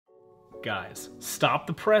Guys, stop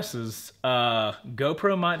the presses.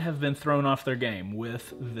 GoPro might have been thrown off their game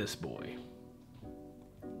with this boy.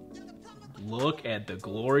 Look at the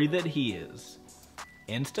glory that he is.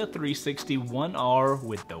 Insta360 1R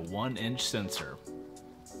with the 1-inch sensor.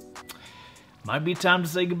 Might be time to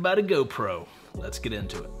say goodbye to GoPro. Let's get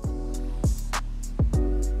into it.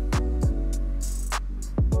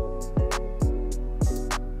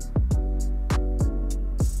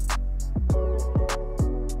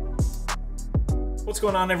 What's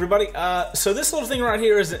going on, everybody? So this little thing right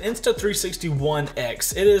here is an Insta360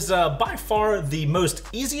 1X. It is by far the most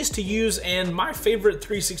easiest to use and my favorite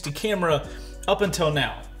 360 camera up until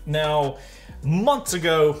now. Now, months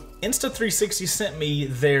ago, Insta360 sent me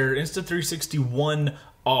their Insta360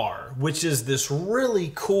 1R, which is this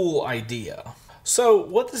really cool idea. So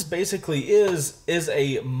what this basically is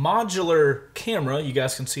a modular camera. You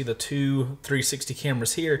guys can see the two 360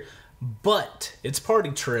 cameras here, but its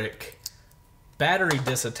party trick: battery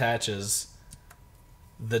disattaches,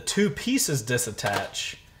 the two pieces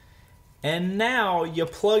disattach, and now you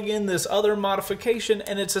plug in this other modification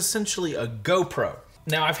and it's essentially a GoPro.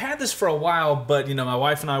 Now, I've had this for a while, but you know, my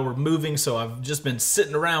wife and I were moving, so I've just been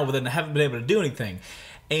sitting around with it and I haven't been able to do anything.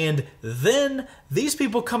 And then these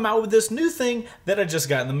people come out with this new thing that I just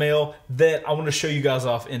got in the mail that I want to show you guys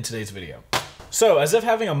off in today's video. So, as if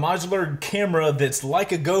having a modular camera that's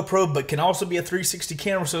like a GoPro but can also be a 360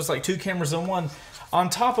 camera, so it's like two cameras in one. On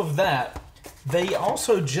top of that, they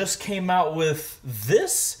also just came out with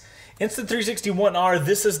this Insta360 1R.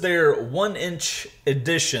 This is their 1-inch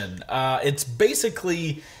edition. It's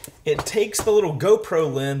basically, it takes the little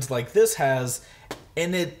GoPro lens like this has,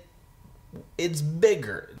 and it's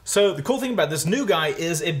bigger. So the cool thing about this new guy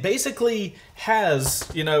is it basically has,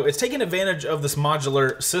 you know, it's taking advantage of this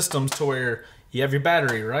modular systems to where you have your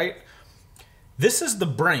battery, right? This is the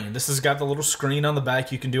brain. This has got the little screen on the back.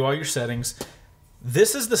 You can do all your settings.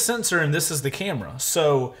 This is the sensor and this is the camera.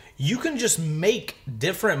 So you can just make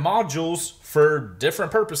different modules for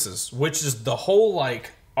different purposes, which is the whole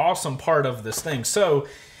like awesome part of this thing. So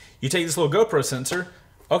you take this little GoPro sensor.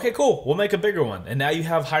 Okay, cool. We'll make a bigger one. And now you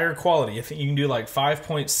have higher quality. I think you can do like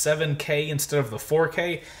 5.7K instead of the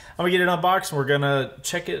 4K. I'm gonna get it unboxed and we're gonna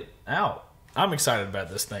check it out. I'm excited about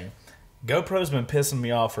this thing. GoPro's been pissing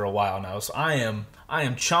me off for a while now, so I am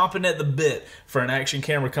chomping at the bit for an action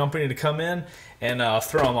camera company to come in and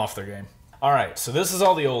throw them off their game. All right, so this is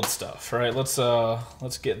all the old stuff, right? Let's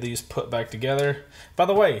get these put back together. By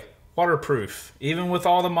the way, waterproof, even with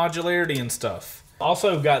all the modularity and stuff.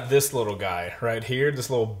 Also got this little guy right here,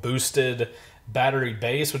 this little boosted battery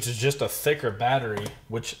base, which is just a thicker battery,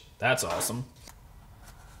 which that's awesome.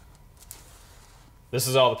 This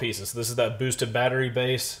is all the pieces. This is that boosted battery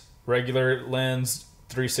base, regular lens,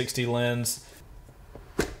 360 lens.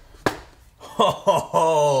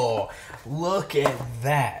 Oh, look at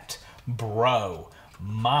that, bro.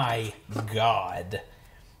 My God.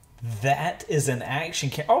 That is an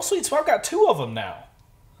action camera. Oh, sweet, so I've got two of them now.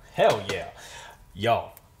 Hell yeah.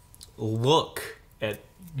 Y'all, look at,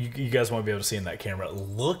 you guys won't be able to see in that camera.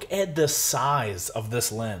 Look at the size of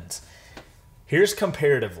this lens. Here's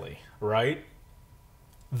comparatively, right?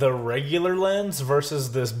 The regular lens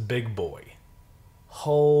versus this big boy.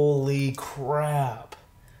 Holy crap.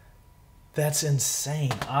 That's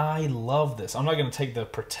insane. I love this. I'm not going to take the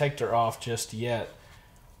protector off just yet.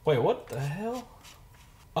 Wait, what the hell?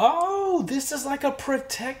 Oh, this is like a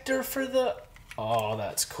protector for the... Oh,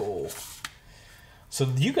 that's cool. So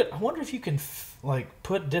you could... I wonder if you can like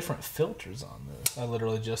put different filters on this. I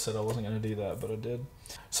literally just said I wasn't going to do that, but I did.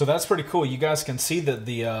 So that's pretty cool. You guys can see that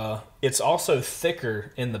the it's also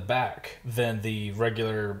thicker in the back than the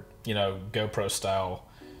regular, you know, GoPro style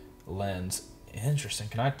lens. Interesting.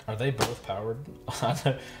 Are they both powered?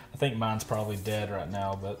 I think mine's probably dead right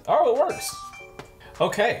now, but oh, it works.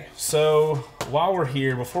 Okay, so while we're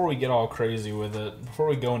here, before we get all crazy with it, before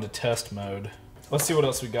we go into test mode, let's see what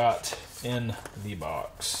else we got in the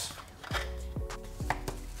box.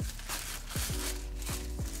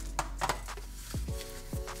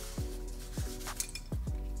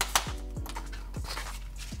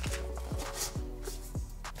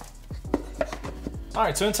 All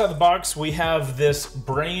right, so inside the box, we have this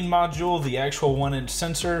brain module, the actual 1-inch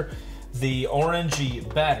sensor, the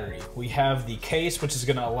orangey battery. We have the case, which is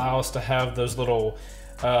gonna allow us to have those little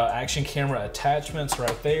action camera attachments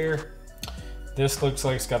right there. This looks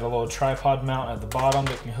like it's got a little tripod mount at the bottom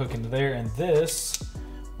that can hook into there. And this,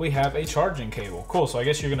 we have a charging cable. Cool, so I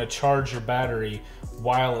guess you're gonna charge your battery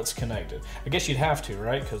while it's connected. I guess you'd have to,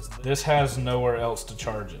 right? Because this has nowhere else to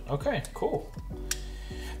charge it. Okay, cool.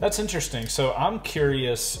 That's interesting. So I'm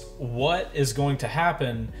curious what is going to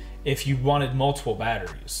happen if you wanted multiple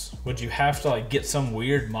batteries? Would you have to like get some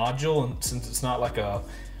weird module, and since it's not like a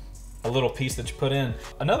little piece that you put in?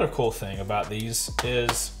 Another cool thing about these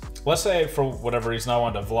is, let's say for whatever reason I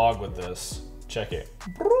wanted to vlog with this. Check it.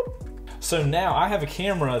 So now I have a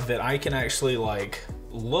camera that I can actually like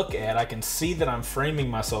look at. I can see that I'm framing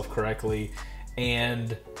myself correctly,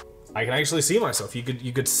 and I can actually see myself. You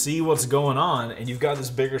could see what's going on, and you've got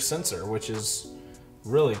this bigger sensor, which is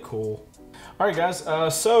really cool. All right, guys,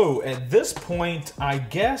 so at this point, I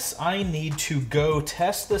guess I need to go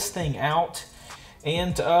test this thing out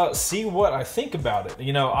and see what I think about it.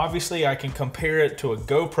 You know, obviously I can compare it to a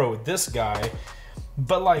GoPro with this guy,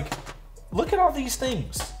 but like, look at all these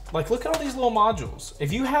things. Like, look at all these little modules.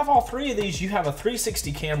 If you have all three of these, you have a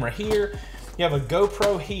 360 camera here, you have a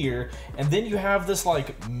GoPro here, and then you have this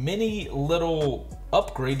like mini little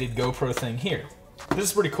upgraded GoPro thing here. This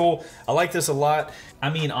is pretty cool. I like this a lot.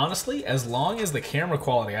 I mean, honestly, as long as the camera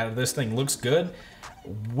quality out of this thing looks good,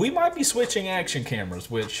 we might be switching action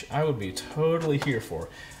cameras, which I would be totally here for.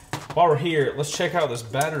 While we're here, let's check out this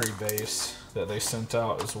battery base that they sent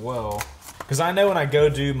out as well. Because I know when I go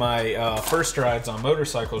do my first rides on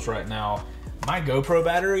motorcycles right now, my GoPro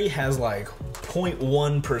battery has like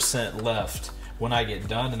 0.1% left when I get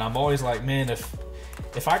done. And I'm always like, man,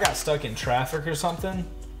 if I got stuck in traffic or something.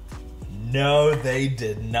 No, they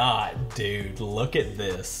did not, dude. Look at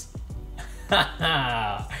this.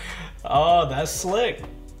 Oh, that's slick.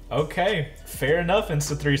 Okay, fair enough,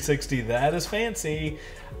 Insta360. That is fancy.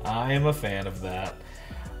 I am a fan of that.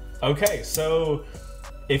 Okay, so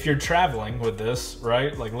if you're traveling with this,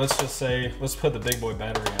 right? Like, let's just say, let's put the big boy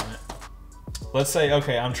battery on it. Let's say,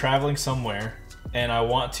 okay, I'm traveling somewhere and I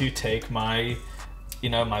want to take my, you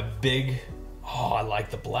know, my big, oh, I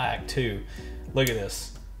like the black too. Look at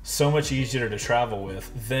this. So much easier to travel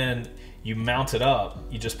with. Then you mount it up,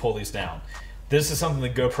 you just pull these down. This is something the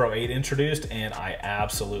GoPro 8 introduced, and I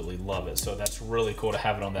absolutely love it. So that's really cool to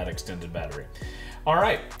have it on that extended battery. All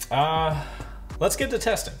right, let's get to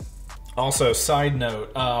testing. Also, side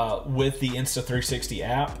note, with the Insta360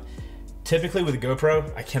 app, typically with the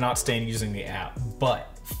GoPro, I cannot stand using the app,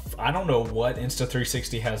 but I don't know what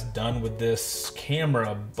Insta360 has done with this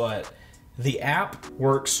camera, but the app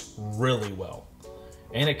works really well.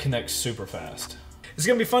 And it connects super fast. It's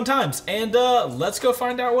gonna be fun times, and let's go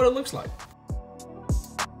find out what it looks like.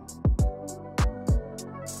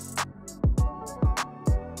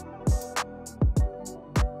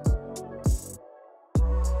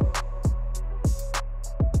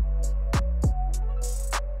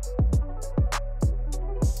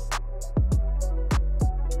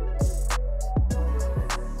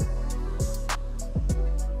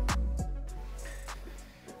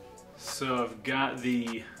 So I've got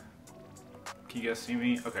the, can you guys see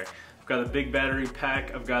me? Okay, I've got the big battery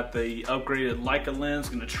pack. I've got the upgraded Leica lens.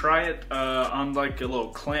 Gonna try it on like a little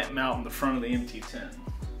clamp mount in the front of the MT10.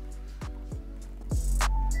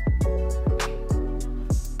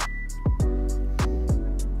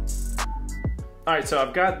 All right, so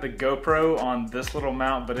I've got the GoPro on this little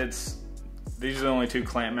mount, but these are the only two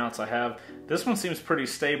clamp mounts I have. This one seems pretty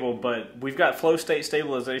stable, but we've got flow state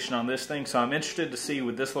stabilization on this thing, so I'm interested to see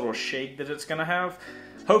with this little shake that it's gonna have.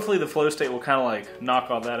 Hopefully the flow state will kind of like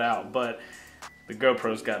knock all that out, but the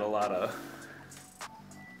GoPro's got a lot of...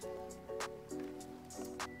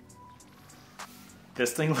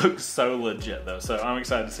 This thing looks so legit though, so I'm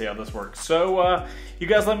excited to see how this works. So you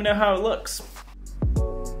guys let me know how it looks.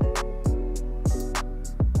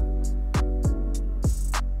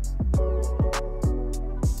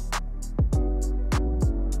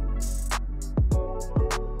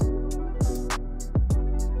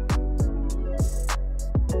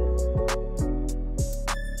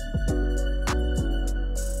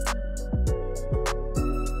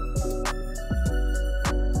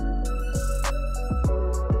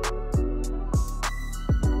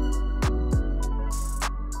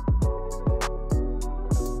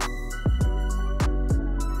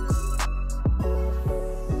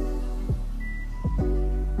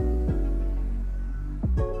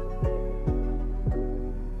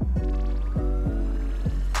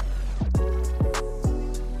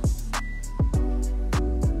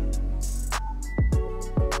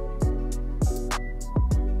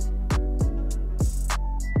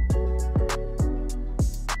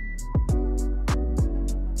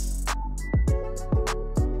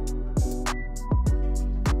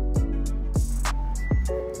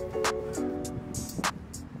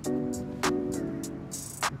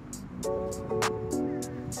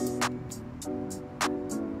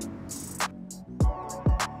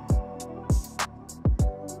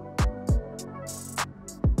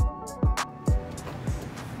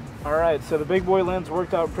 All right. right, so the big boy lens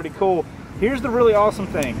worked out pretty cool. Here's the really awesome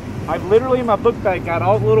thing. I've literally in my book bag got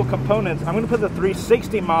all the little components. I'm gonna put the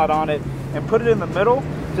 360 mod on it and put it in the middle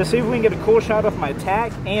to see if we can get a cool shot of my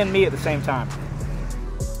tack and me at the same time.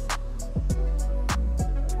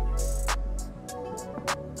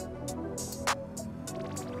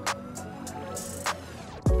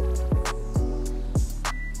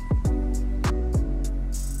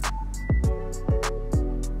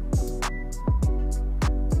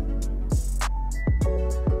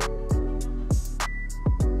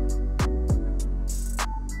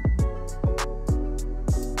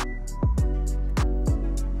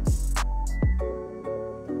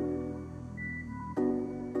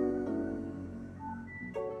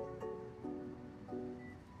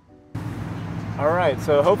 Alright,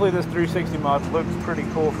 so hopefully this 360 mod looks pretty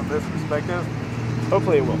cool from this perspective.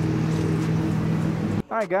 Hopefully it will.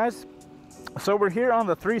 Alright guys, so we're here on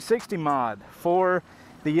the 360 mod for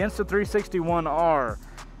the Insta360-1R.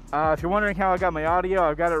 If you're wondering how I got my audio,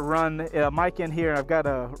 I've got it run a mic in here, I've got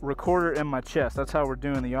a recorder in my chest. That's how we're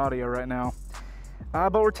doing the audio right now.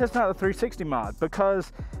 But we're testing out the 360 mod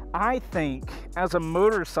because I think as a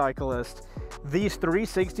motorcyclist, these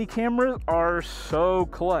 360 cameras are so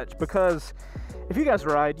clutch because if you guys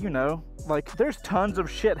ride, you know, like there's tons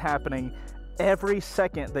of shit happening every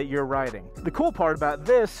second that you're riding. The cool part about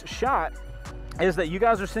this shot is that you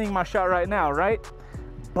guys are seeing my shot right now, right?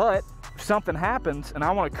 But if something happens and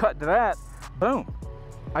I want to cut to that, boom,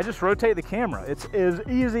 I just rotate the camera. It's as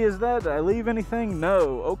easy as that. Did I leave anything?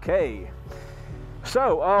 No. Okay.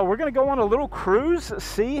 So we're gonna go on a little cruise,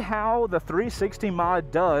 see how the 360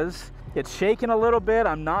 mod does. It's shaking a little bit.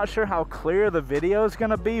 I'm not sure how clear the video is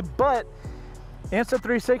gonna be, but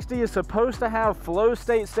Insta360 is supposed to have flow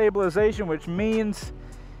state stabilization, which means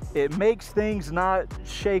it makes things not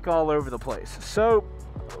shake all over the place. So,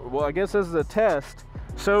 well, I guess this is a test.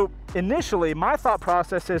 So initially, my thought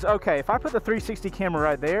process is, okay, if I put the 360 camera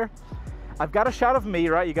right there, I've got a shot of me,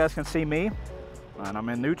 right? You guys can see me, and I'm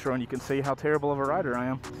in neutral, and you can see how terrible of a rider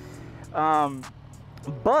I am.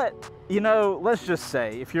 But, you know, let's just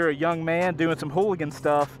say, if you're a young man doing some hooligan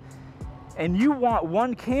stuff, and you want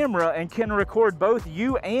one camera and can record both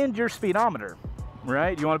you and your speedometer,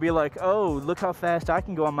 right? You want to be like, oh, look how fast I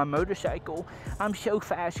can go on my motorcycle. I'm so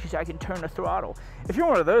fast because I can turn the throttle. If you're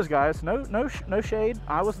one of those guys, no shade.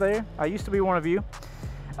 I was there. I used to be one of you.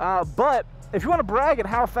 But if you want to brag at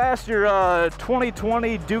how fast your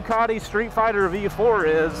 2020 Ducati Street Fighter V4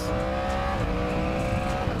 is,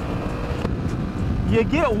 you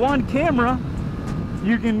get one camera,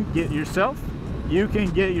 you can get yourself, you can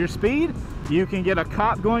get your speed, you can get a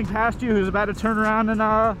cop going past you who's about to turn around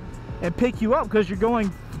and pick you up because you're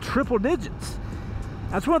going triple digits.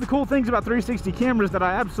 That's one of the cool things about 360 cameras that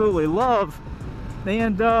I absolutely love.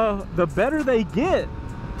 And the better they get,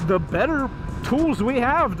 the better tools we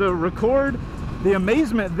have to record the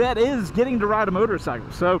amazement that is getting to ride a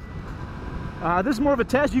motorcycle. So this is more of a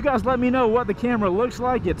test. You guys let me know what the camera looks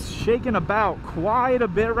like. It's shaking about quite a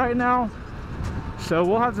bit right now. So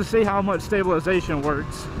we'll have to see how much stabilization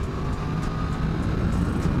works.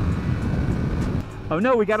 Oh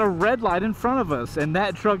no, we got a red light in front of us, and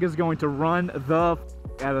that truck is going to run the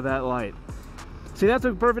out of that light. See, that's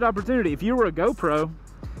a perfect opportunity. If you were a GoPro,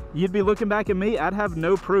 you'd be looking back at me. I'd have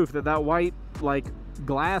no proof that that white, like,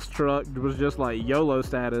 glass truck was just like YOLO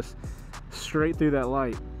status straight through that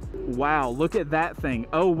light. Wow, look at that thing.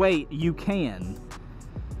 Oh wait, you can.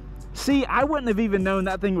 See, I wouldn't have even known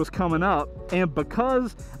that thing was coming up, and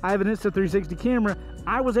because I have an Insta360 camera,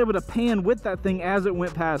 I was able to pan with that thing as it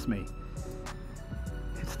went past me.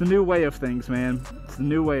 It's the new way of things, man. It's the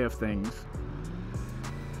new way of things.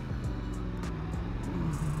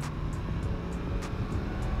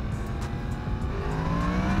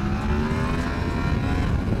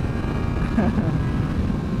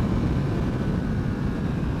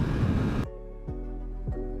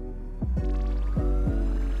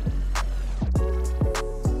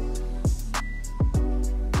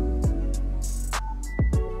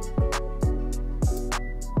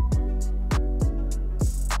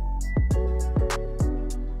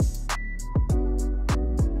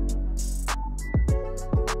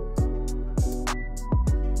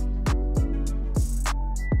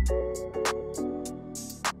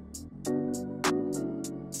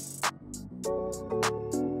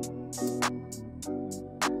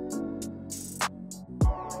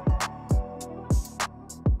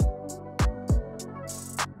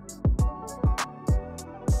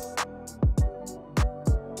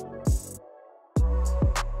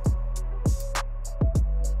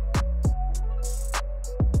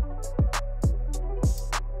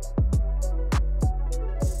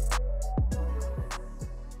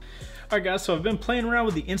 Alright guys, so I've been playing around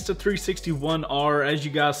with the Insta360 as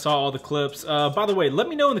you guys saw all the clips. By the way, let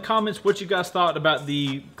me know in the comments what you guys thought about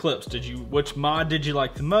the clips. Which mod did you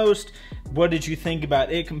like the most? What did you think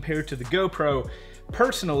about it compared to the GoPro?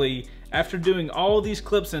 Personally, after doing all these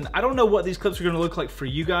clips, and I don't know what these clips are gonna look like for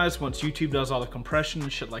you guys once YouTube does all the compression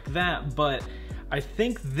and shit like that, but I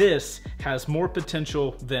think this has more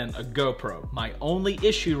potential than a GoPro. My only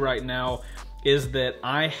issue right now is that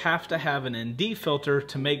I have to have an ND filter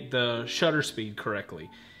to make the shutter speed correctly.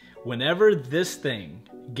 Whenever this thing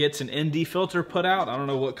gets an ND filter put out, I don't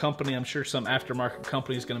know what company, I'm sure some aftermarket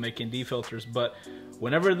company is gonna make ND filters, but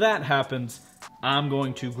whenever that happens, I'm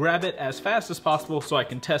going to grab it as fast as possible so I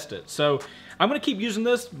can test it. So I'm gonna keep using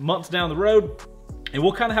this months down the road, and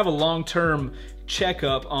we'll kind of have a long-term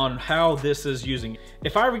checkup on how this is using.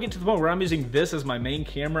 If I ever get to the point where I'm using this as my main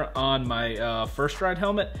camera on my first ride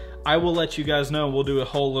helmet, I will let you guys know, and we'll do a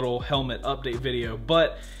whole little helmet update video.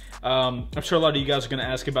 But I'm sure a lot of you guys are gonna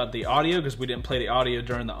ask about the audio because we didn't play the audio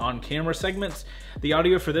during the on-camera segments. The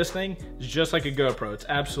audio for this thing is just like a GoPro. It's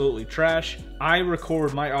absolutely trash. I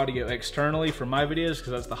record my audio externally for my videos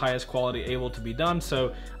because that's the highest quality able to be done.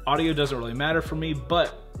 So audio doesn't really matter for me,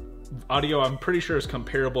 but audio I'm pretty sure is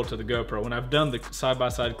comparable to the GoPro. When I've done the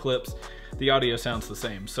side-by-side clips, the audio sounds the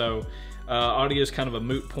same. So audio is kind of a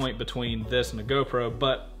moot point between this and the GoPro,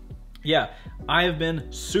 but yeah, I have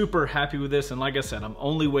been super happy with this, and like I said, I'm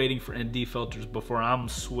only waiting for ND filters before I'm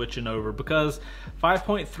switching over, because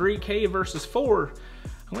 5.3K versus 4,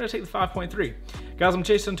 I'm gonna take the 5.3. Guys, I'm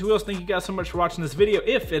Chaseontwowheels. Thank you guys so much for watching this video.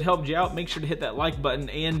 If it helped you out, make sure to hit that like button.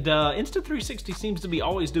 And Insta360 seems to be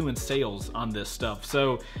always doing sales on this stuff.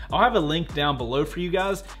 So I'll have a link down below for you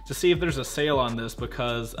guys to see if there's a sale on this,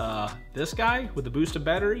 because this guy with the boosted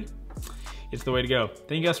battery, it's the way to go.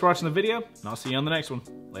 Thank you guys for watching the video, and I'll see you on the next one.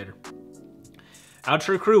 Later.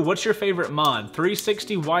 Outro crew, what's your favorite mod?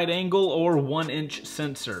 360 wide angle or 1-inch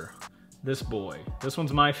sensor? This boy. This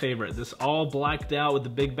one's my favorite. This all blacked out with the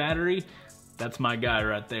big battery. That's my guy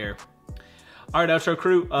right there. All right, outro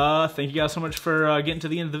crew. Thank you guys so much for getting to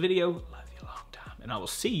the end of the video. Love you a long time. And I will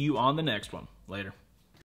see you on the next one. Later.